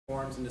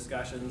forums and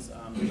discussions.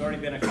 There's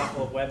already been a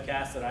couple of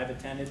webcasts that I've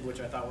attended, which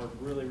I thought were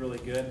really, really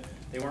good.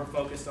 They weren't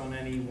focused on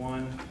any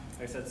one,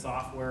 like I said,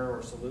 software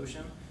or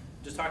solution.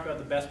 Just talked about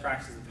the best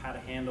practices of how to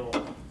handle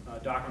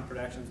document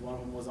protections. One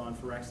of them was on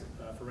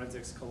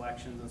forensics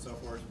collections and so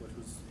forth, which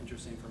was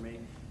interesting for me.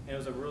 And it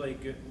was a really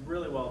good,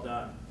 really well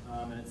done.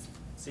 And it's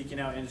seeking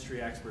out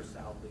industry experts to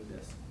help lead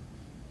this.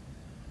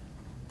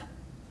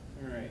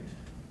 All right.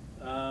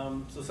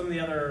 So some of the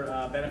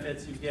other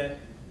benefits you get,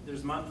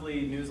 there's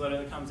monthly newsletter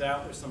that comes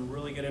out. There's some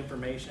really good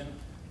information.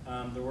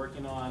 They're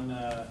working on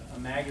a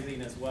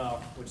magazine as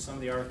well, which some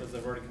of the articles that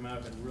have already come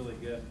out have been really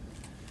good.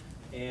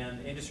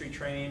 And industry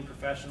training,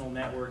 professional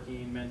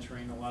networking,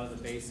 mentoring, a lot of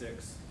the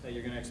basics that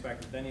you're going to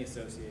expect with any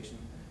association.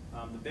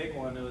 The big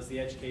one was the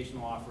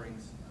educational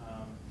offerings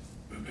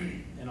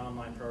and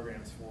online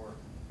programs for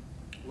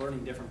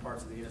learning different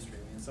parts of the industry.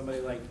 I mean, somebody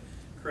like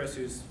Chris,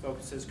 who's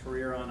focused his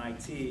career on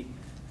IT,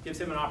 gives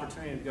him an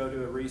opportunity to go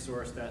to a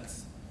resource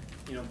that's,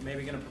 you know,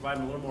 maybe going to provide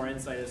him a little more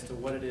insight as to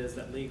what it is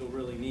that legal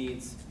really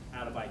needs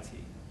out of IT,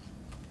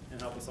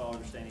 and help us all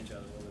understand each other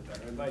a little bit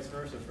better. And vice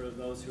versa, for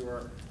those who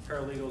are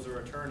paralegals or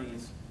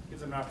attorneys,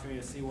 gives them an opportunity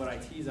to see what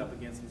IT is up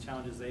against and the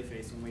challenges they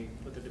face when we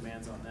put the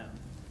demands on them.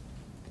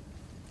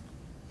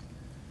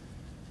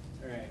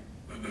 All right.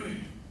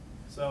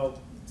 So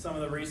some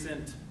of the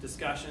recent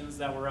discussions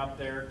that were up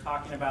there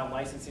talking about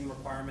licensing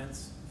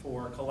requirements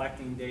for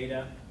collecting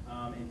data.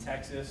 In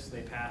Texas,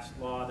 they passed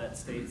law that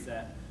states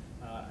that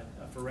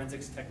a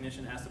forensics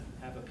technician has to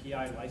have a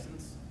PI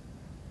license.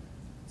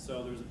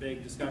 So there's a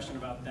big discussion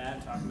about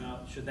that, talking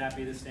about should that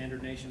be the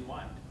standard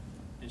nationwide,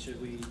 and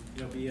should we,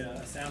 be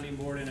a sounding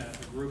board and a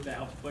group that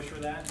helps push for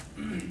that.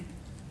 I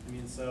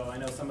mean, so I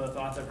know some of the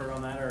thoughts I've heard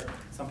on that are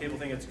some people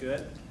think it's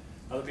good,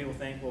 other people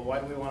think, well, why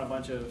do we want a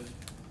bunch of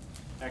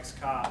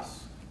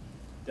ex-cops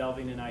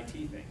delving in IT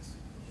things?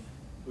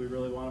 Do we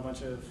really want a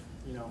bunch of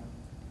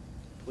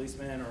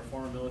policemen or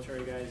former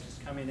military guys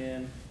just coming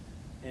in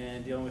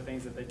and dealing with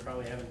things that they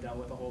probably haven't dealt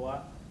with a whole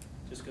lot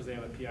just because they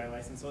have a PI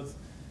license? So it's,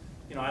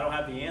 I don't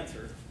have the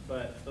answer,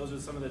 but those are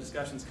some of the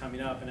discussions coming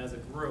up, and as a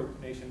group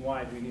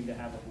nationwide, we need to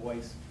have a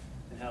voice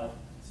and help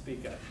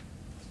speak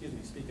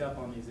up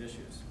on these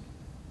issues.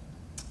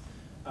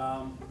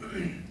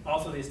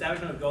 Also, the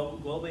establishment of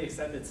globally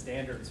accepted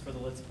standards for the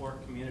lit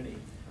support community.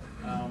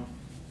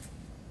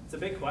 It's a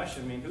big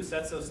question. I mean, who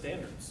sets those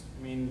standards?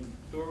 I mean,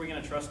 who are we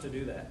going to trust to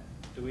do that?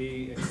 Do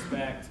we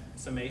expect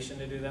Summation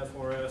to do that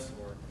for us,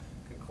 or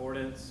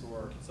Concordance,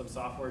 or some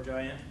software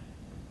giant?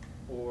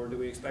 Or do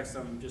we expect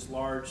some just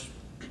large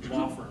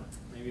law firm,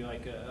 maybe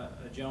like a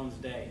Jones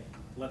Day,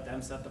 let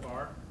them set the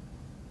bar?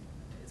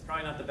 It's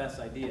probably not the best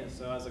idea.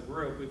 So as a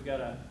group, we've got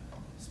to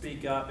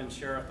speak up and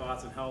share our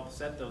thoughts and help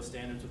set those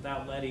standards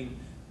without letting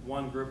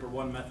one group or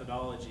one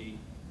methodology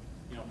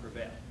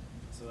prevail.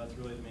 So that's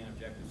really the main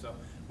objective. So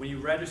when you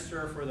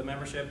register for the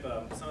membership,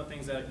 some of the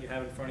things that you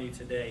have in front of you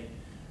today,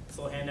 this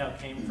little handout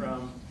came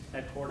from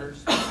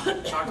headquarters.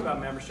 Talks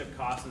about membership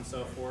costs and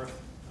so forth.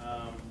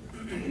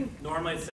 Normally it's